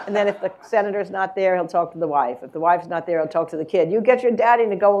 And then if the senator's not there, he'll talk to the wife. If the wife's not there, he'll talk to the kid. You get your daddy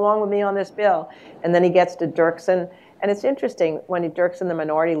to go along with me on this bill. And then he gets to Dirksen. And it's interesting, when Dirksen, the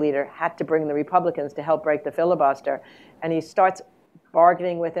minority leader, had to bring the Republicans to help break the filibuster. And he starts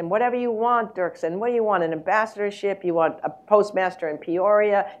bargaining with him, whatever you want, Dirksen. What do you want, an ambassadorship? You want a postmaster in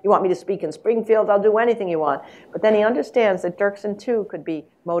Peoria? You want me to speak in Springfield? I'll do anything you want. But then he understands that Dirksen, too, could be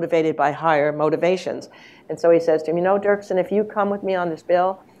motivated by higher motivations. And so he says to him, Dirksen, if you come with me on this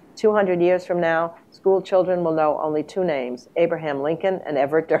bill, 200 years from now, school children will know only two names, Abraham Lincoln and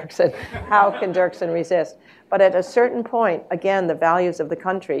Everett Dirksen. How can Dirksen resist? But at a certain point, again, the values of the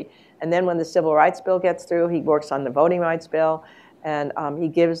country. And then when the Civil Rights Bill gets through, he works on the Voting Rights Bill. And he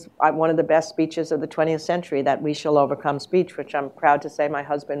gives one of the best speeches of the 20th century, that We Shall Overcome speech, which I'm proud to say my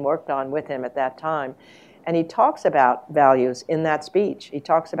husband worked on with him at that time. And he talks about values in that speech. He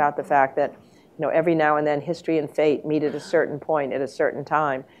talks about the fact that every now and then history and fate meet at a certain point at a certain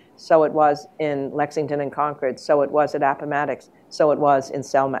time. So it was in Lexington and Concord. So it was at Appomattox. So it was in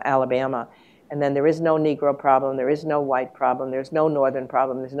Selma, Alabama. And then there is no Negro problem. There is no white problem. There's no Northern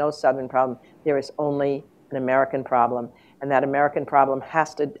problem. There's no Southern problem. There is only an American problem. And that American problem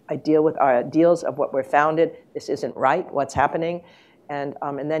has to deal with our ideals of what we're founded. This isn't right, what's happening. And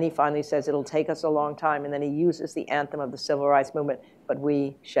then he finally says, it'll take us a long time. And then he uses the anthem of the Civil Rights Movement, but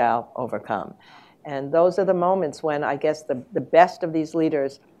we shall overcome. And those are the moments when I guess the best of these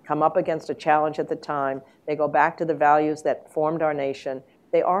leaders come up against a challenge at the time. They go back to the values that formed our nation.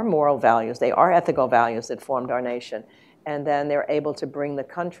 They are moral values. They are ethical values that formed our nation. And then they're able to bring the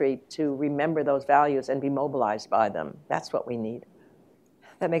country to remember those values and be mobilized by them. That's what we need.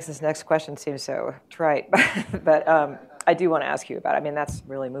 That makes this next question seem so trite, but I do want to ask you about it. I mean, that's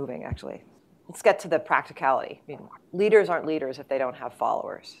really moving, actually. Let's get to the practicality. I mean, leaders aren't leaders if they don't have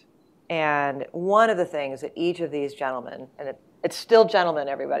followers. And one of the things that each of these gentlemen, and it's still gentlemen,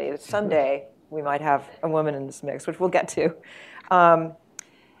 everybody, someday we might have a woman in this mix, which we'll get to.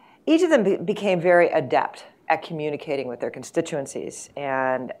 Each of them became very adept at communicating with their constituencies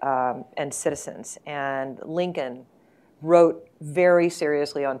and citizens. And Lincoln wrote very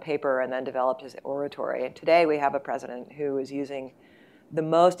seriously on paper and then developed his oratory. And today we have a president who is using the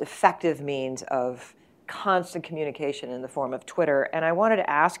most effective means of constant communication in the form of Twitter. And I wanted to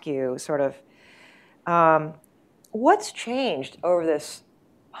ask you sort of, what's changed over this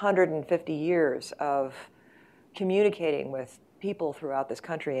 150 years of communicating with people throughout this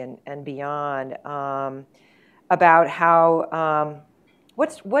country and beyond, about how,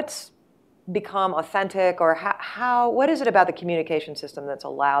 what's become authentic, or what is it about the communication system that's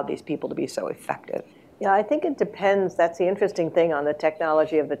allowed these people to be so effective? Yeah, I think it depends. That's the interesting thing on the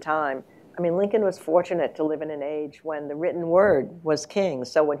technology of the time. I mean, Lincoln was fortunate to live in an age when the written word was king.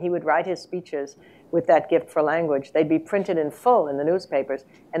 So when he would write his speeches with that gift for language, they'd be printed in full in the newspapers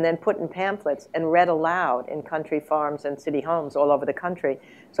and then put in pamphlets and read aloud in country farms and city homes all over the country,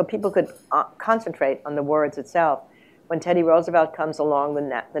 so people could concentrate on the words itself. When Teddy Roosevelt comes along,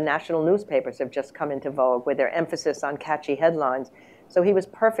 the national newspapers have just come into vogue with their emphasis on catchy headlines. So he was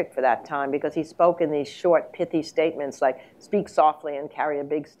perfect for that time because he spoke in these short, pithy statements like, speak softly and carry a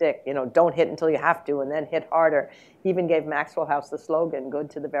big stick, don't hit until you have to and then hit harder. He even gave Maxwell House the slogan, good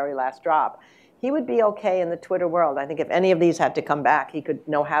to the very last drop. He would be okay in the Twitter world. I think if any of these had to come back, he could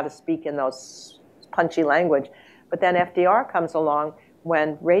know how to speak in those punchy language. But then FDR comes along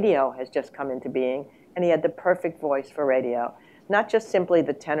when radio has just come into being, and he had the perfect voice for radio. Not just simply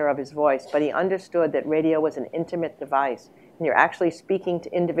the tenor of his voice, but he understood that radio was an intimate device. And you're actually speaking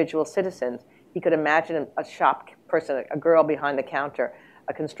to individual citizens. He could imagine a shop person, a girl behind the counter,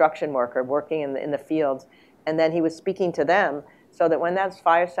 a construction worker working in the fields, and then he was speaking to them, so that when those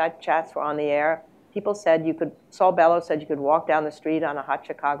fireside chats were on the air, people said Saul Bellow said you could walk down the street on a hot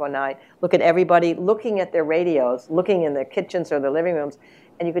Chicago night, look at everybody looking at their radios, looking in their kitchens or their living rooms,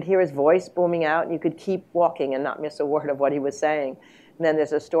 and you could hear his voice booming out, and you could keep walking and not miss a word of what he was saying. And then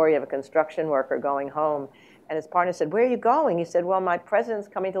there's a story of a construction worker going home, and his partner said, where are you going? He said, well, my president's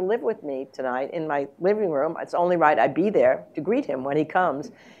coming to live with me tonight in my living room. It's only right I be there to greet him when he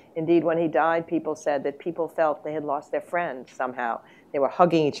comes. Indeed, when he died, people said that people felt they had lost their friend somehow. They were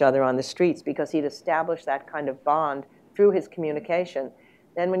hugging each other on the streets because he'd established that kind of bond through his communication.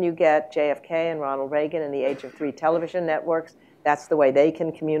 Then when you get JFK and Ronald Reagan in the age of 3 television networks, that's the way they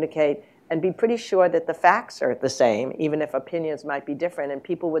can communicate and be pretty sure that the facts are the same, even if opinions might be different, and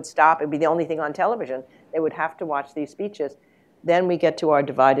people would stop. It'd be the only thing on television. They would have to watch these speeches. Then we get to our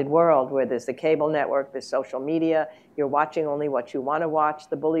divided world where there's the cable network, there's social media. You're watching only what you want to watch.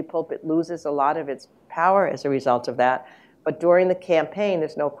 The bully pulpit loses a lot of its power as a result of that. But during the campaign,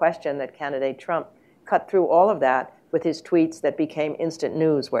 there's no question that candidate Trump cut through all of that with his tweets that became instant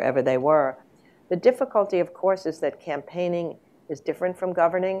news wherever they were. The difficulty, of course, is that campaigning is different from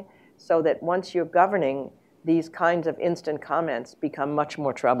governing, so that once you're governing, these kinds of instant comments become much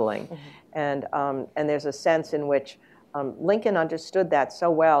more troubling. Mm-hmm. And there's a sense in which Lincoln understood that so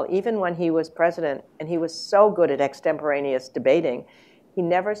well, even when he was president, and he was so good at extemporaneous debating. He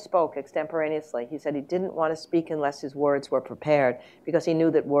never spoke extemporaneously. He said he didn't want to speak unless his words were prepared, because he knew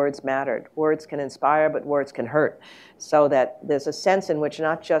that words mattered. Words can inspire, but words can hurt. So that there's a sense in which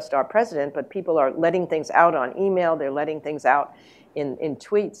not just our president, but people are letting things out on email, they're letting things out in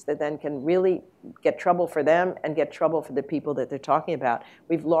tweets that then can really get trouble for them and get trouble for the people that they're talking about.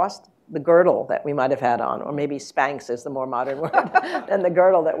 We've lost the girdle that we might have had on, or maybe Spanx is the more modern word than the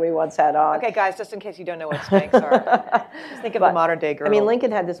girdle that we once had on. Okay, guys, just in case you don't know what Spanx are, just think of the modern day girdle. I mean,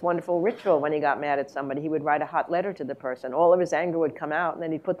 Lincoln had this wonderful ritual when he got mad at somebody. He would write a hot letter to the person. All of his anger would come out, and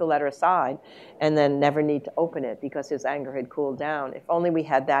then he'd put the letter aside and then never need to open it because his anger had cooled down. If only we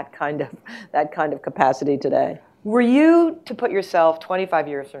had that kind of capacity today. Were you to put yourself 25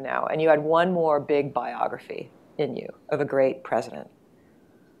 years from now, and you had one more big biography in you of a great president,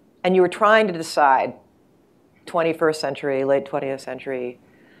 and you were trying to decide 21st century, late 20th century,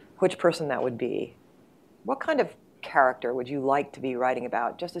 which person that would be, what kind of character would you like to be writing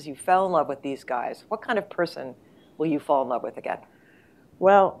about? Just as you fell in love with these guys, what kind of person will you fall in love with again?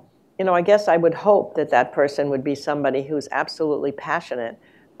 Well, I guess I would hope that that person would be somebody who's absolutely passionate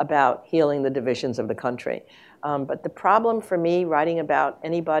about healing the divisions of the country. But the problem for me writing about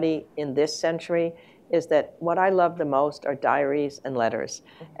anybody in this century is that what I love the most are diaries and letters.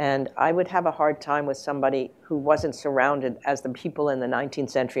 And I would have a hard time with somebody who wasn't surrounded as the people in the 19th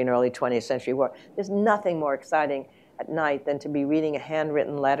century and early 20th century were. There's nothing more exciting at night than to be reading a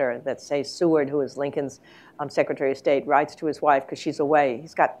handwritten letter that, say, Seward, who is Lincoln's Secretary of State, writes to his wife because she's away.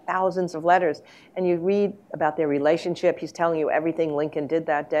 He's got thousands of letters. And you read about their relationship. He's telling you everything Lincoln did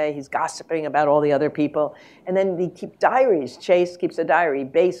that day. He's gossiping about all the other people. And then they keep diaries. Chase keeps a diary.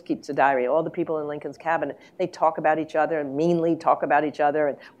 Bass keeps a diary. All the people in Lincoln's cabinet, they talk about each other and meanly talk about each other.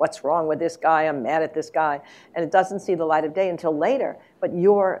 And what's wrong with this guy? I'm mad at this guy. And it doesn't see the light of day until later. But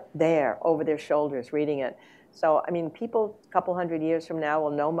you're there over their shoulders reading it. So, I mean, people a couple hundred years from now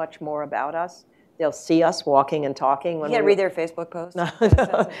will know much more about us. They'll see us walking and talking. You can't read their Facebook posts? No.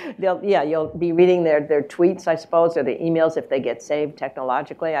 You'll be reading their tweets, I suppose, or their emails if they get saved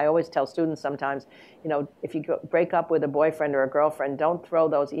technologically. I always tell students sometimes, if you break up with a boyfriend or a girlfriend, don't throw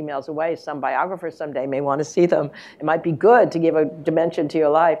those emails away. Some biographers someday may want to see them. It might be good to give a dimension to your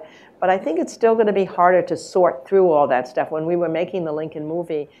life. But I think it's still going to be harder to sort through all that stuff. When we were making the Lincoln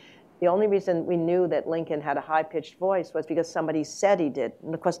movie, the only reason we knew that Lincoln had a high-pitched voice was because somebody said he did.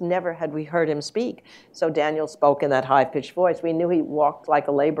 And of course, never had we heard him speak. So Daniel spoke in that high-pitched voice. We knew he walked like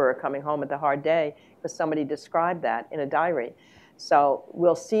a laborer coming home at the hard day because somebody described that in a diary. So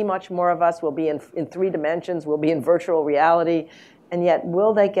we'll see much more of us. We'll be in 3 dimensions. We'll be in virtual reality. And yet,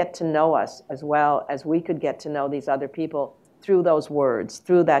 will they get to know us as well as we could get to know these other people through those words,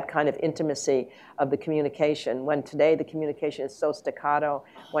 through that kind of intimacy of the communication, when today the communication is so staccato,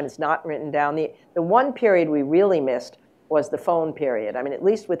 when it's not written down. The one period we really missed was the phone period. I mean, at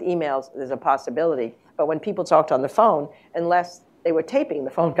least with emails, there's a possibility. But when people talked on the phone, unless they were taping the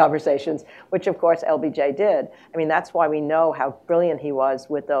phone conversations, which of course LBJ did. I mean, that's why we know how brilliant he was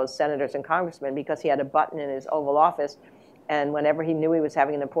with those senators and congressmen, because he had a button in his Oval Office. And whenever he knew he was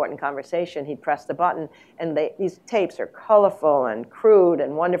having an important conversation, he'd press the button. And these tapes are colorful and crude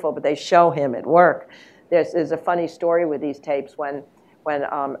and wonderful, but they show him at work. There's a funny story with these tapes. When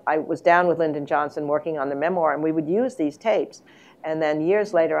I was down with Lyndon Johnson working on the memoir, and we would use these tapes. And then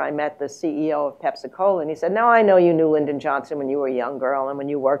years later, I met the CEO of Pepsi-Cola, and he said, "Now I know you knew Lyndon Johnson when you were a young girl and when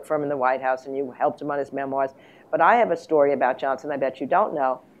you worked for him in the White House and you helped him on his memoirs. But I have a story about Johnson I bet you don't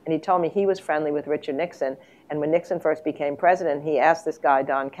know." And he told me he was friendly with Richard Nixon. And when Nixon first became president, he asked this guy,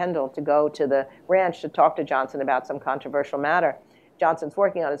 Don Kendall, to go to the ranch to talk to Johnson about some controversial matter. Johnson's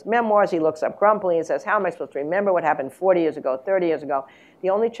working on his memoirs. He looks up grumpily and says, "How am I supposed to remember what happened 40 years ago, 30 years ago?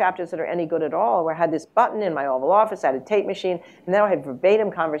 The only chapters that are any good at all were I had this button in my Oval Office, I had a tape machine, and then I had verbatim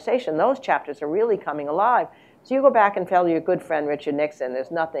conversation. Those chapters are really coming alive. So you go back and tell your good friend Richard Nixon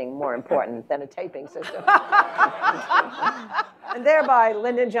there's nothing more important than a taping system." And thereby,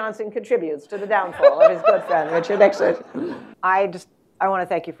 Lyndon Johnson contributes to the downfall of his good friend Richard Nixon. I want to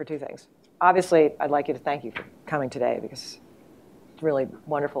thank you for 2 things. Obviously, I'd like you to thank you for coming today, because it's really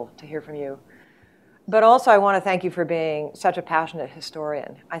wonderful to hear from you. But also, I want to thank you for being such a passionate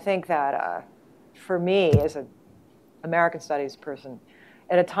historian. I think that for me, as an American Studies person,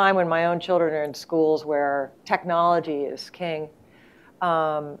 at a time when my own children are in schools where technology is king,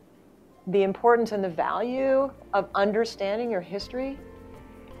 the importance and the value of understanding your history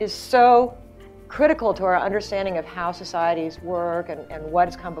is so critical to our understanding of how societies work and what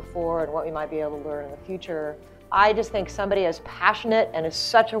has come before and what we might be able to learn in the future. I just think somebody as passionate and is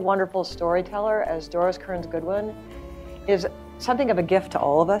such a wonderful storyteller as Doris Kearns Goodwin is something of a gift to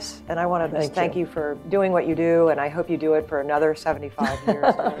all of us. And I want to thank you for doing what you do, and I hope you do it for another 75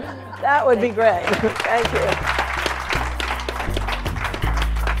 years. That would be great. Thank you.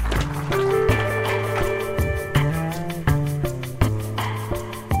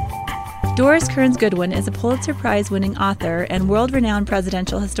 Doris Kearns Goodwin is a Pulitzer Prize-winning author and world-renowned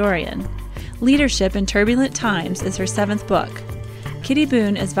presidential historian. Leadership in Turbulent Times is her 7th book. Kitty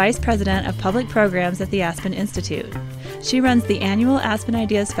Boone is Vice President of Public Programs at the Aspen Institute. She runs the annual Aspen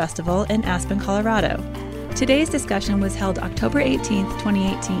Ideas Festival in Aspen, Colorado. Today's discussion was held October 18,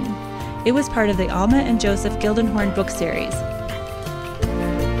 2018. It was part of the Alma and Joseph Gildenhorn book series.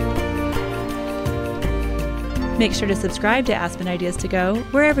 Make sure to subscribe to Aspen Ideas to Go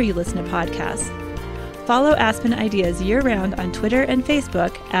wherever you listen to podcasts. Follow Aspen Ideas year-round on Twitter and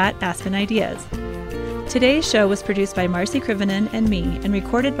Facebook at Aspen Ideas. Today's show was produced by Marcy Krivonen and me and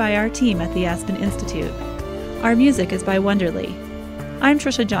recorded by our team at the Aspen Institute. Our music is by Wonderly. I'm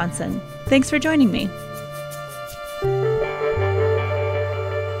Trisha Johnson. Thanks for joining me.